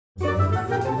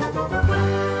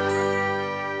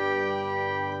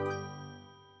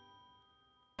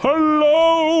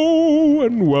Hello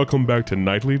and welcome back to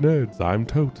Nightly Nerds. I'm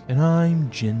Tote. And I'm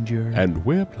Ginger. And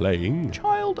we're playing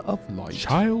Child of Light.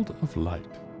 Child of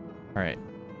Light. Alright.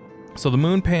 So the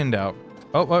moon panned out.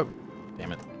 Oh,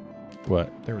 damn it.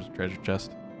 What? There was a treasure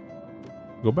chest.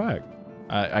 Go back.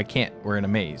 I can't. We're in a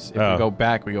maze. If we go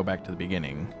back to the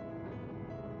beginning.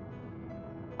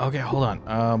 Okay, hold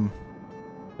on.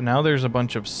 So now there's a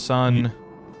bunch of sun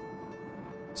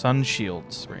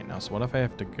shields right now. So what if I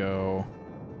have to go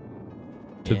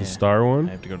to the star one?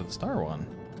 I have to go to the star one.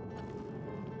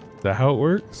 Is that how it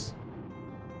works?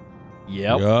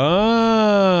 Yep.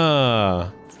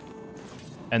 Ah.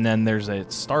 And then there's a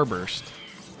starburst.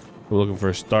 We're looking for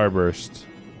a starburst.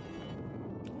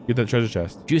 Get that treasure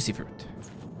chest. Juicy fruit.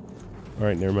 All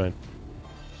right, never mind.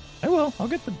 I will. I'll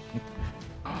get the...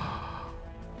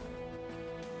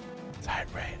 Side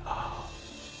ray.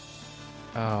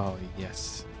 Oh,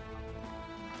 yes.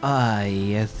 Ah,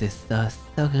 yes, it's so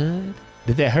good.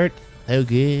 Did that hurt? So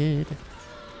good.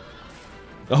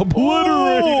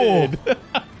 Obliterated!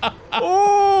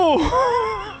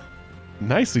 Oh!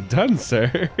 Nicely done,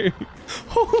 sir.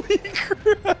 Holy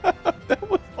crap! That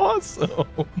was awesome.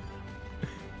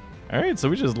 Alright, so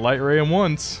we just light ray him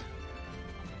once.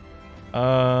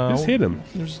 Just hit him.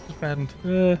 Just fattened.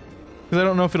 Because I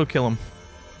don't know if it'll kill him.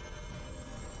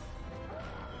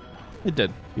 It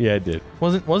did. Yeah, it did.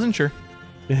 Wasn't sure.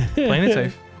 Playing it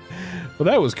safe. Well,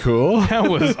 that was cool. That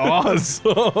was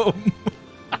awesome.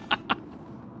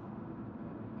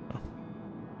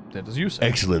 That is you, sir.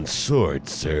 Excellent sword,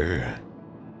 sir.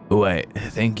 Why,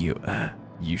 thank you.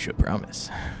 You should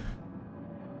promise.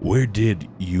 Where did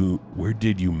you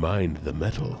mine the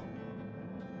metal?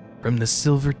 From the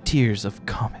silver tears of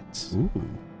comets. Ooh.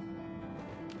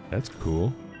 That's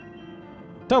cool.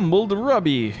 Tumbled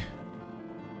Rubby.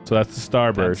 So that's the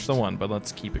starburst. That's the one, but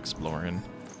let's keep exploring.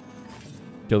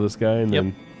 Kill this guy and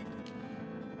then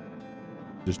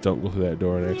just don't go through that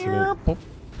door on accident.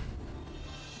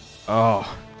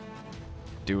 Oh.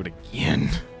 Do it again.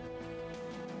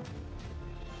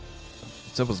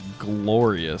 That was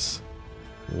glorious.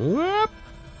 Whoop.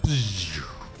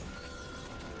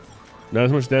 Not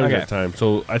as much damage that time,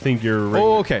 so I think your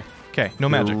okay. No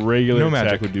magic. Regular no attack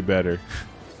magic. would do better.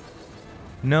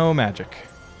 No magic.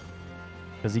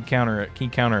 Because he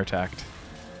counterattacked.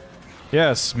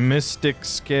 Yes, mystic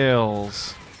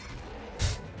scales.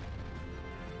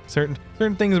 Certain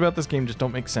things about this game just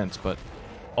don't make sense, but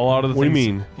a lot of the things. What do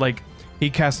you mean? Like,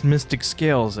 he casts mystic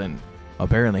scales, and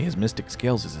apparently his mystic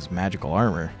scales is his magical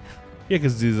armor. Yeah,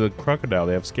 because he's a crocodile.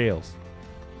 They have scales.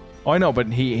 Oh, I know, but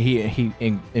he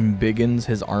embiggens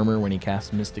his armor when he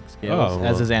casts mystic scales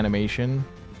as his animation.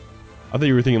 I thought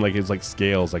you were thinking like it's like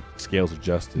scales of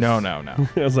justice. No. I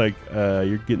was like,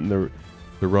 you're getting the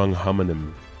wrong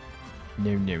homonym.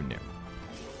 No.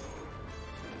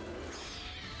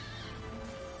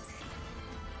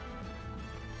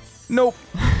 Nope.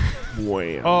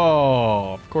 Wham.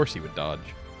 Oh, of course he would dodge.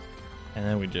 And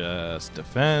then we just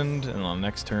defend, and on the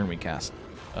next turn we cast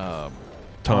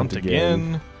taunt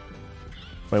again.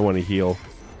 Might want to heal.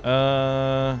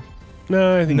 No,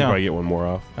 I think you probably get one more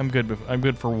off. I'm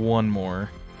good for one more.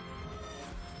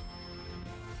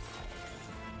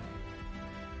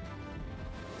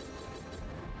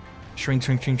 Shrink.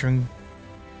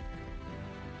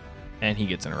 And he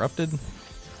gets interrupted.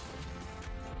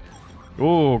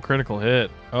 Oh, critical hit.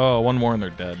 Oh, one more and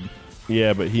they're dead.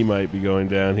 Yeah, but he might be going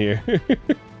down here.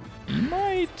 He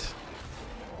might.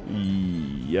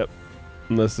 Yep.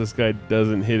 Unless this guy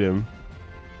doesn't hit him.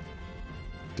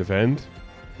 Defend?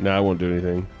 No, I won't do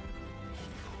anything.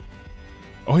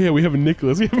 Oh yeah, we have a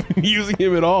Nicholas. We haven't been using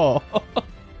him at all.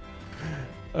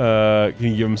 Can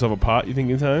he give himself a pot, you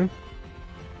think, in time?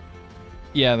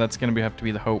 Yeah, that's going to have to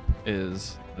be the hope,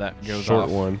 is that goes Short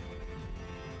off. one.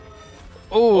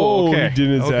 Oh, okay. He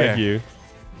didn't attack you.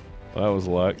 Well, that was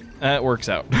luck. That works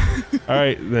out.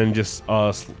 Alright, then just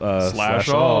slash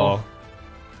all.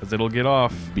 Because it'll get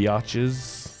off.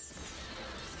 Biatches.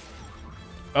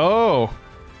 Oh.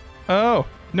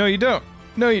 No, you don't.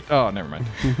 No, you... Oh, never mind.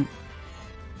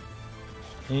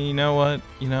 You know what?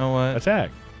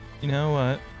 Attack. You know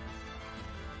what?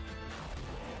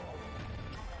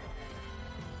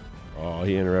 Oh,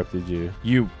 he interrupted you.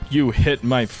 You hit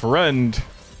my friend.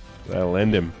 That'll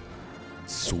end him.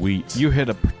 Sweet. You hit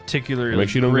a particularly Make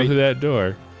sure you don't go through that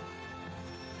door.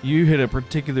 You hit a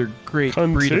particular great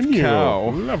breed of cow.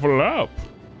 Level up.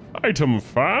 Item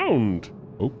found.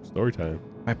 Oh, story time.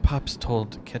 My pops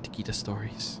told Katakita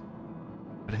stories,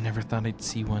 but I never thought I'd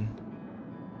see one.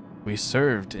 We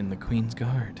served in the Queen's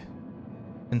Guard.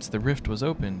 since the rift was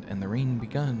opened and the rain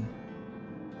begun.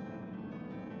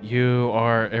 You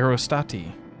are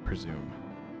Arostati, presume,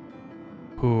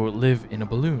 who live in a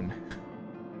balloon.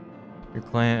 Your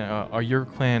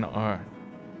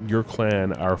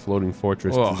clan our floating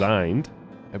fortress Ugh. designed.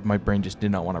 My brain just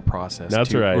did not want to process That's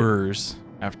two right. ers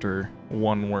after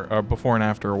one word, before and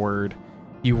after a word.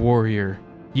 You warrior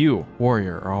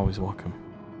are always welcome.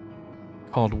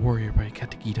 Called warrior by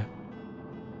Katakita.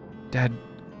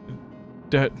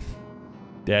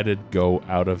 Dad'd go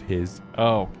out of his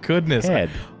Oh goodness. head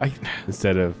I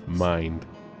instead of mind.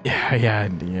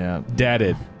 yeah.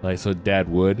 Dad'd. Like, so dad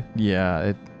would.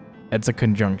 Yeah, it's a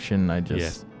conjunction. I just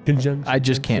Yes. Conjunction. I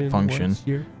just can't function. What's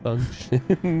your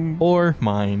function? or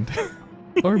mind.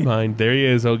 Or mind. There he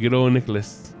is. Oh, good old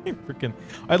Nicholas. Freaking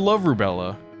I love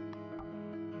Rubella.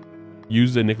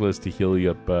 Use the Nicholas to heal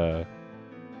you up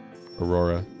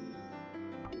Aurora.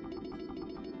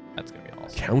 That's gonna be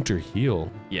awesome. Counter heal.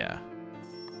 Yeah.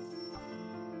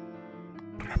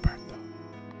 Roberto.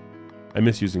 I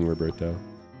miss using Roberto.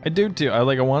 I do too. I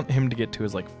want him to get to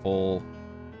his like full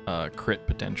crit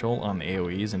potential on the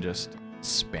AoEs and just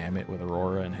spam it with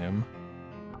Aurora and him.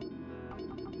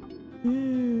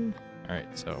 All right,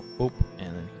 so boop,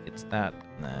 and then he gets that,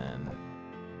 and then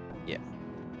yeah.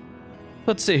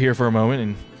 Let's sit here for a moment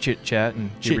and chit chat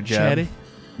and jibber jab.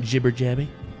 Jibber jabby.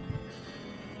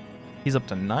 He's up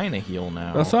to 9 a heal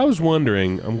now. So I was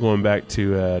wondering, I'm going back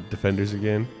to Defenders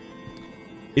again.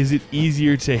 Is it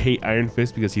easier to hate Iron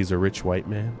Fist because he's a rich white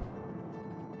man?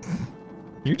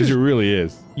 Because it really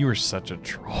is. You were such a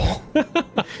troll.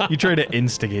 You try to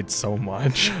instigate so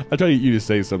much. I'll tell you to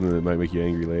say something that might make you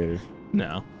angry later.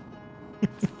 No.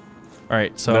 All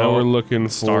right, so now we're looking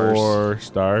stars. for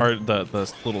stars. Or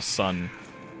the little sun.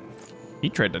 He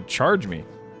tried to charge me.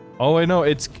 Oh, I know.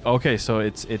 It's okay. So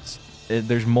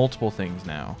there's multiple things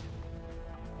now.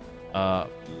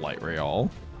 Light ray all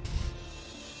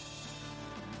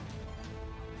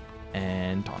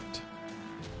and taunt.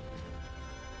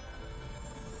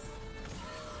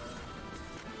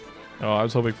 Oh, I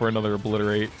was hoping for another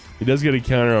obliterate. He does get a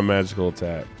counter on magical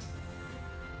attacks.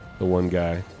 The one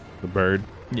guy, the bird.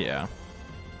 Yeah.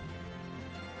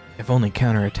 If only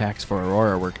counterattacks for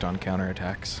Aurora worked on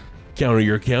counterattacks. Counter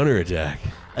your counterattack.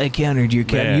 I countered your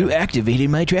Man. You activated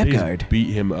my trap They just card.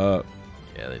 beat him up.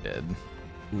 Yeah, they did.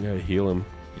 You gotta heal him.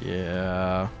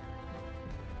 Yeah.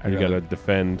 You gotta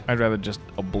defend. I'd rather just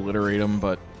obliterate him,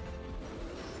 but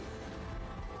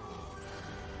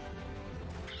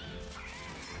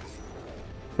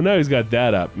Well, now he's got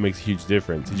that up. It makes a huge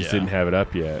difference. He just Yeah. didn't have it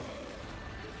up yet.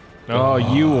 oh,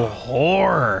 you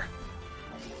whore!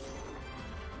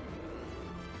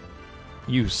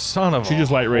 You son of She a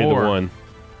just light rayed the whore. one.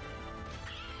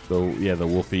 So yeah, the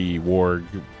wolfy warg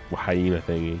hyena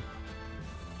thingy.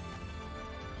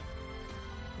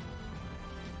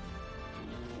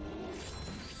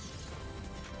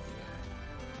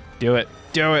 Do it!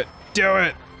 Do it! Do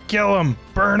it! Kill him!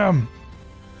 Burn him!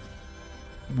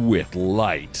 With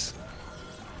light.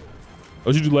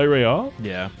 Oh, did you do light ray off?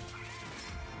 Yeah.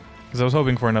 Because I was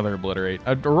hoping for another obliterate.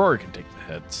 Aurora can take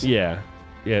the hits. Yeah.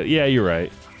 Yeah, you're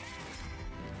right.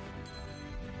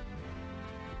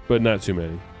 But not too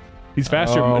many. He's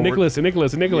faster. Oh, Nicholas.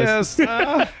 Yes!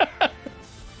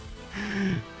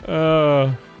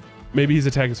 Maybe his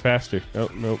attack is faster. Oh,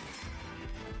 nope.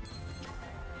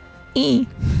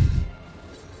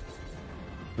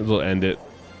 It'll end it.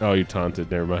 Oh, you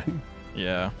taunted. Never mind.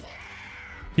 Yeah.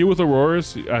 Heal with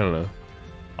Auroras? I don't know.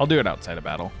 I'll do it outside of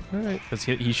battle. Alright. Because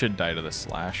he should die to this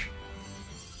slash.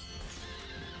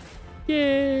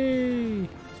 Yay!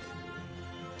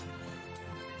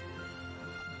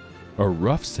 A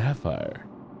rough sapphire.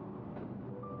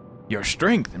 Your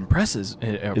strength impresses...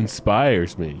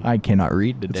 Inspires me. I cannot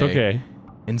read today. It's okay.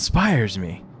 Inspires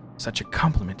me. Such a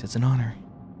compliment is an honor.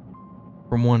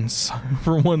 From one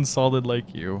solid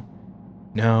like you.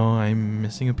 No, I'm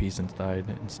missing a piece inside.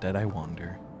 Instead, I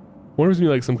wander. Wonders me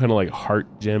like some kind of like heart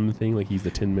gem thing, like he's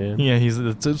the Tin Man. Yeah,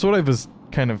 it's what I was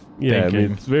kind of Yeah, thinking. I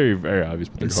mean, it's very, very obvious.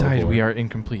 But Inside, we are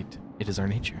incomplete. It is our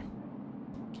nature.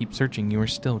 Keep searching. You are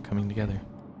still coming together.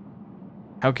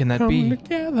 How can that be?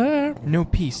 Together No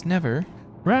peace, never.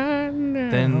 right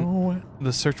now. Then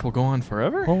the search will go on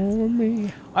forever. Hold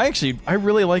me. I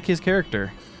really like his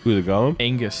character, Who, the golem?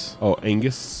 Angus. Oh,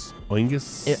 Angus.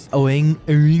 Oingus.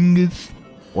 Oingus.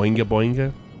 Oinga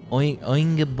boinga.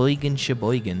 Oinga boigan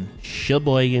shaboigan.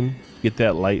 Sheboygan. Get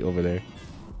that light over there.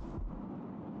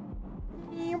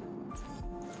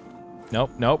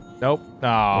 Nope. Oh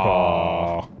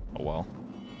Oh. well.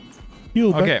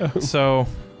 Heal Okay, back. so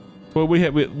What we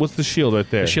have? What's the shield right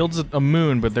there? The shield's a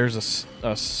moon, but there's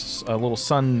a little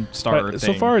sun star Right,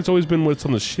 thing. so far, it's always been what's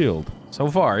on the shield. So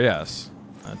far, yes.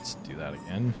 Let's do that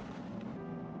again.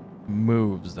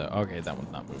 Moves though. Okay, that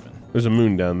one's not moving. There's a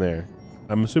moon down there.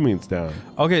 I'm assuming it's down.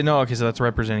 Okay, no. Okay, so that's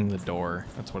representing the door.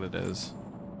 That's what it is.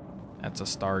 That's a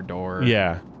star door.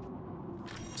 Yeah.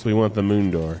 So we want the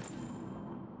moon door.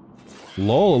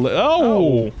 Lol.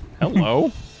 Oh!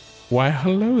 Hello. Why,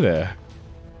 hello there.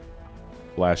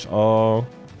 Flash all.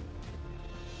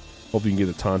 Hope you can get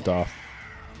the taunt off.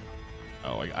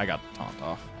 Oh, I got the taunt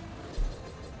off.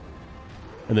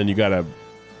 And then you gotta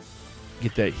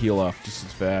get that heal off just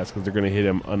as fast because they're gonna hit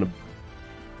him on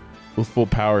with full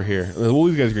power here. All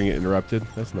these guys are gonna get interrupted.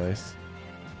 That's nice.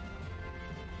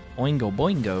 Boingo,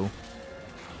 boingo.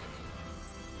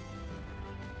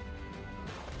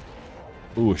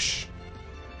 Oosh.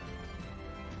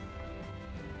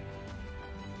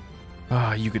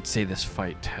 Ah, you could say this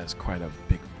fight has quite a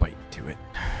big bite to it.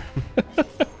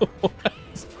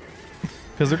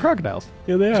 Because they're crocodiles.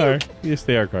 Yeah, they are. Yes,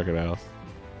 they are crocodiles.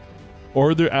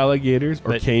 Or they're alligators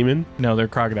or caiman. No, they're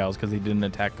crocodiles because they did an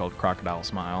attack called Crocodile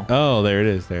Smile. Oh, there it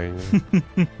is. There you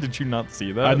go. Did you not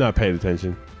see that? I've not paid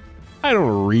attention. I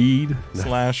don't read.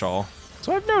 Slash all.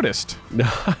 So I've noticed. No.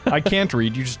 I can't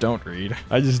read, you just don't read.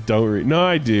 I just don't read. No,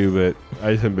 I do, but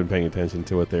I just haven't been paying attention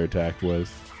to what their attack was.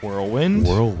 Whirlwind.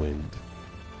 Whirlwind.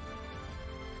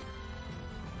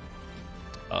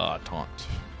 Taunt.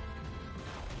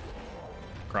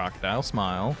 Crocodile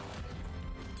Smile.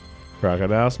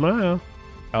 Crocodile Smile.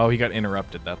 Oh, he got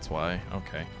interrupted, that's why.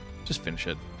 Okay. Just finish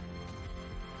it.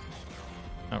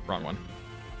 Oh, wrong one.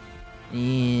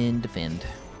 And defend.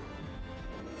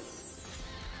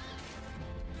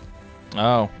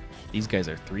 Oh, these guys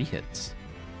are 3 hits.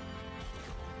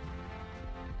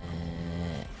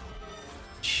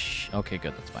 Okay,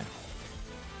 good, that's fine.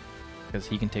 Because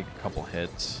he can take a couple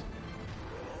hits.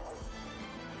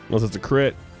 Unless it's a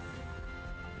crit.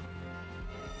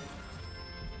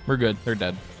 We're good, they're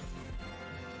dead.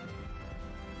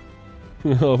 I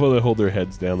love how they hold their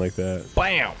heads down like that.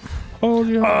 Bam! Hold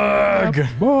your head,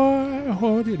 boy,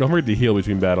 hold your... Don't forget to heal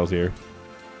between battles here.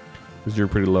 Because you're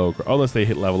pretty low. Unless they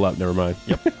hit level up, never mind.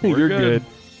 Yep, you're good.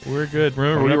 We're good.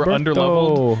 Remember, we were under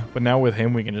leveled, but now with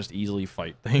him, we can just easily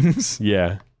fight things.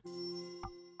 Yeah.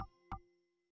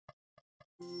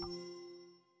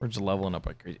 We're just leveling up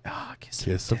like crazy. Ah,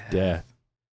 Kiss of Death.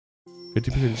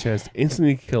 50% chance to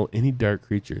instantly kill any dark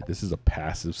creature. This is a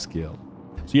passive skill.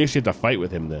 So you actually have to fight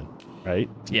with him then, right?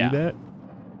 To do that?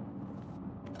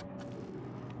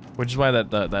 Which is why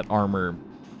that armor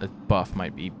buff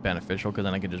might be beneficial, because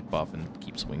then I can just buff and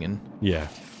keep swinging. Yeah.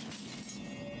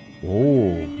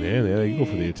 Oh, man, there you go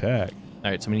for the attack.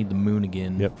 All right, so we need the moon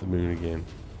again. Yep, the moon again.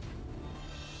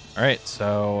 All right,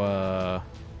 so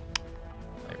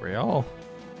Light Real.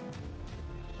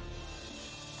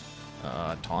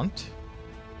 Taunt.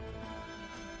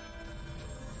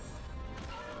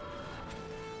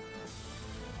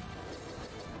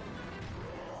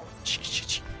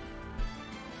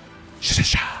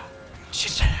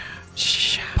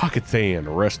 Pocket Sand,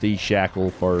 Rusty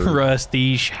Shackleford.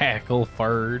 Rusty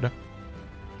Shackleford.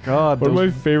 God, one of my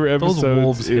favorite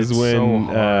episodes is when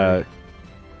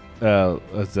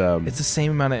it's the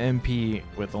same amount of MP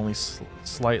with only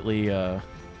slightly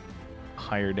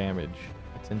higher damage.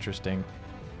 It's interesting.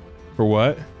 For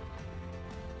what?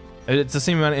 It's the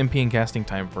same amount of MP and casting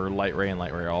time for Light Ray and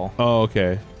Light Ray All. Oh,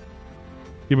 okay.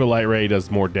 Yeah, but Light Ray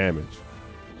does more damage.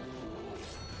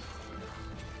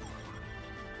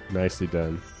 Nicely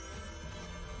done.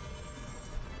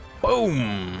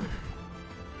 Boom!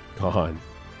 Gone.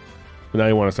 But now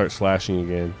you want to start slashing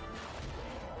again.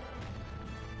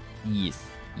 Yes.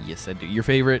 Yes, I do. Your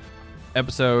favorite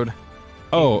episode?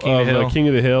 King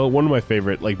of the Hill. One of my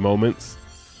favorite moments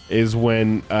is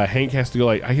when Hank has to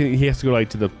go he has to go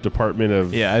to the Department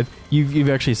of... Yeah, you've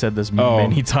actually said this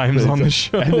many times on the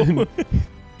show.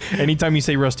 Anytime you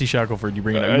say Rusty Shackleford, you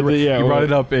bring it up. You brought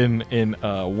it up in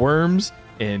Worms,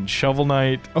 in Shovel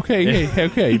Knight. Okay. You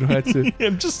don't have to...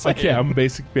 I'm just saying. Okay, I'm a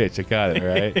basic bitch. I got it,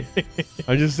 right?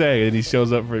 I'm just saying. And he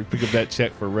shows up to pick up that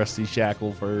check for Rusty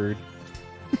Shackleford.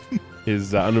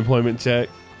 His unemployment check.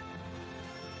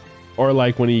 Or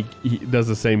when he does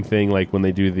the same thing, when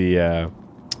they do the...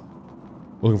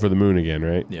 looking for the moon again,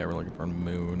 right? Yeah, we're looking for the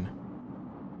moon.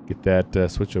 Get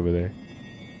that switch over there.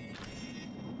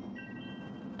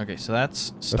 Okay, so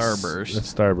that's Starburst.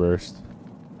 That's Starburst.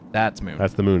 That's moon.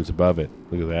 That's the moon. It's above it.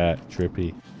 Look at that.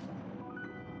 Trippy.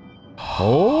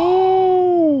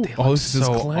 Oh! This is his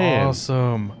clan.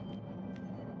 Awesome.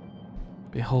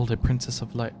 Behold a princess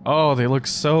of light. Oh, they look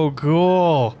so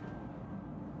cool.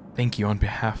 Thank you on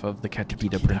behalf of the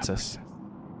Katakita Princess.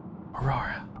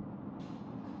 Aurora.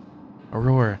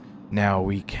 Aurora, now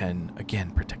we can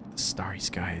again protect the starry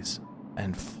skies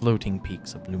and floating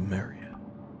peaks of Lumeria.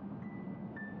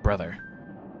 Brother,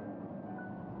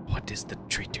 what is the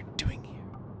traitor doing here?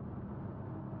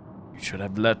 You should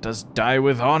have let us die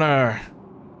with honor.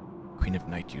 Queen of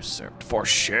Night usurped. For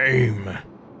shame.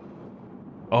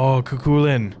 Oh,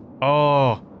 Kukulin.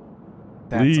 Oh.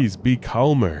 Please be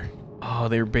calmer. Oh,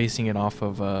 they were basing it off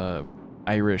of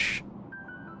Irish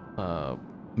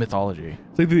mythology.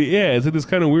 It's like it's like this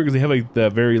kind of weird because they have like the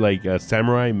very like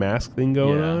samurai mask thing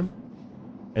going on,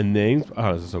 and names.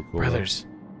 Oh, this is so cool. Brothers,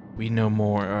 we no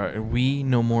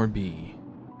more be.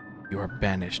 You are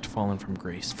banished, fallen from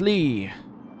grace. Flee.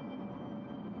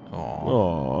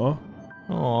 Aww.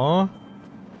 Aww.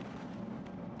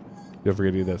 Don't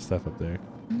forget to do that stuff up there.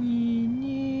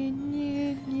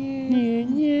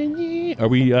 Are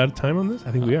we out of time on this?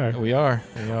 I think we are. We are.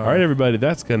 All right, everybody.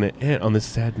 That's gonna end on this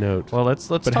sad note. Well, let's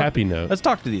but talk, happy note. Let's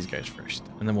talk to these guys first,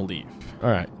 and then we'll leave. All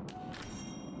right.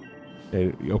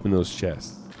 Hey, you open those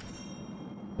chests.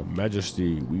 Your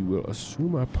Majesty, we will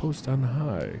assume our post on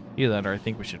high. Either that, or I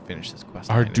think we should finish this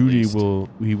quest. Our duty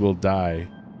we will die.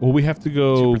 Well, we have to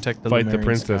go protect the fight the Lumerian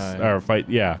princess, sky. or fight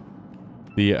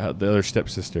the other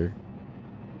stepsister,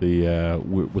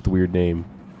 with the weird name.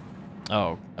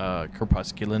 Oh,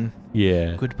 Crepusculan.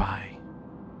 Yeah. Goodbye.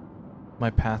 My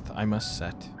path I must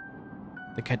set.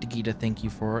 The Katakita thank you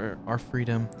for our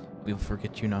freedom. We will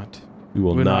forget you not. We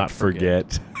will not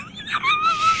forget.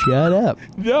 Shut up.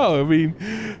 No, I mean,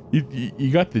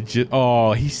 you got the gist.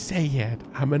 Oh, he said,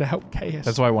 I'm gonna help Chaos.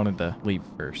 That's why I wanted to leave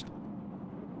first.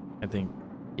 I think,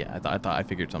 yeah, I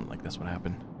figured something like this would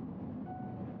happen.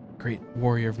 Great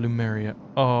warrior of Lumeria.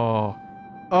 Oh.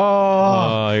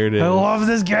 Oh, here it is. I love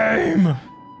this game.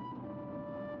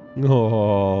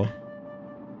 Oh,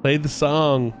 play the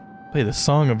song. Play the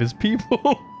song of his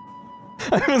people.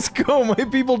 I must go. My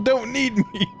people don't need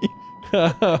me.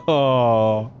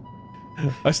 Oh,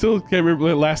 I still can't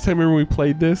remember last time. Remember we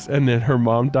played this, and then her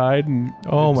mom died, and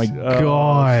Oh my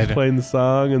God. she's playing the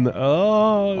song, and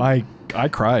I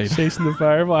cried. chasing the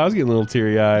firefly. I was getting a little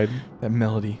teary eyed. That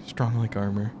melody, strong like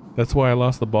armor. That's why I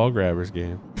lost the ball grabbers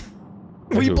game.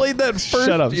 We played that first.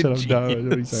 Shut up! you Shut up! No, I know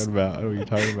what you're genius. talking about. I know what you're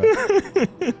talking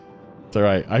about. It's all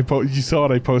right. You saw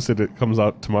what I posted. It comes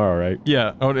out tomorrow, right?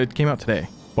 Yeah. Oh, it came out today.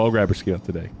 Ball grabbers came out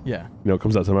today. Yeah. You know, it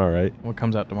comes out tomorrow, right? What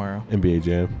comes out tomorrow? NBA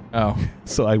Jam. Oh.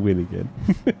 So I win again.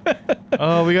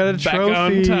 Oh, we got a trophy. Back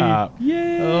on top.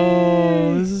 Yay!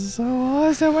 Oh, this is so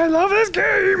awesome. I love this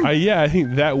game. Yeah, I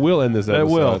think that will end this episode. It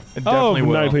will. It definitely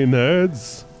will. Nightly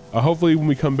Nerds. Hopefully when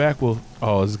we come back, this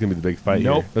is going to be the big fight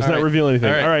Nope. here. Let's All not right. reveal anything.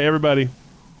 All right. All right, everybody.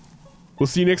 We'll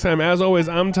see you next time. As always,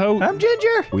 I'm Tote. I'm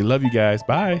Ginger. We love you guys.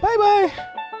 Bye. Bye-bye.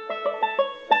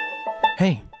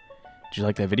 Hey, did you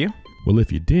like that video? Well,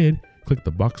 if you did, click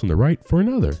the box on the right for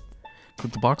another.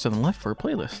 Click the box on the left for a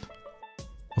playlist.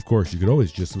 Of course, you could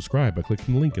always just subscribe by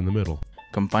clicking the link in the middle.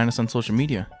 Come find us on social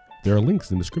media. There are links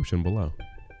in the description below.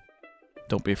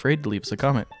 Don't be afraid to leave us a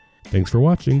comment. Thanks for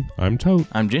watching. I'm Tote.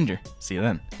 I'm Ginger. See you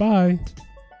then. Bye.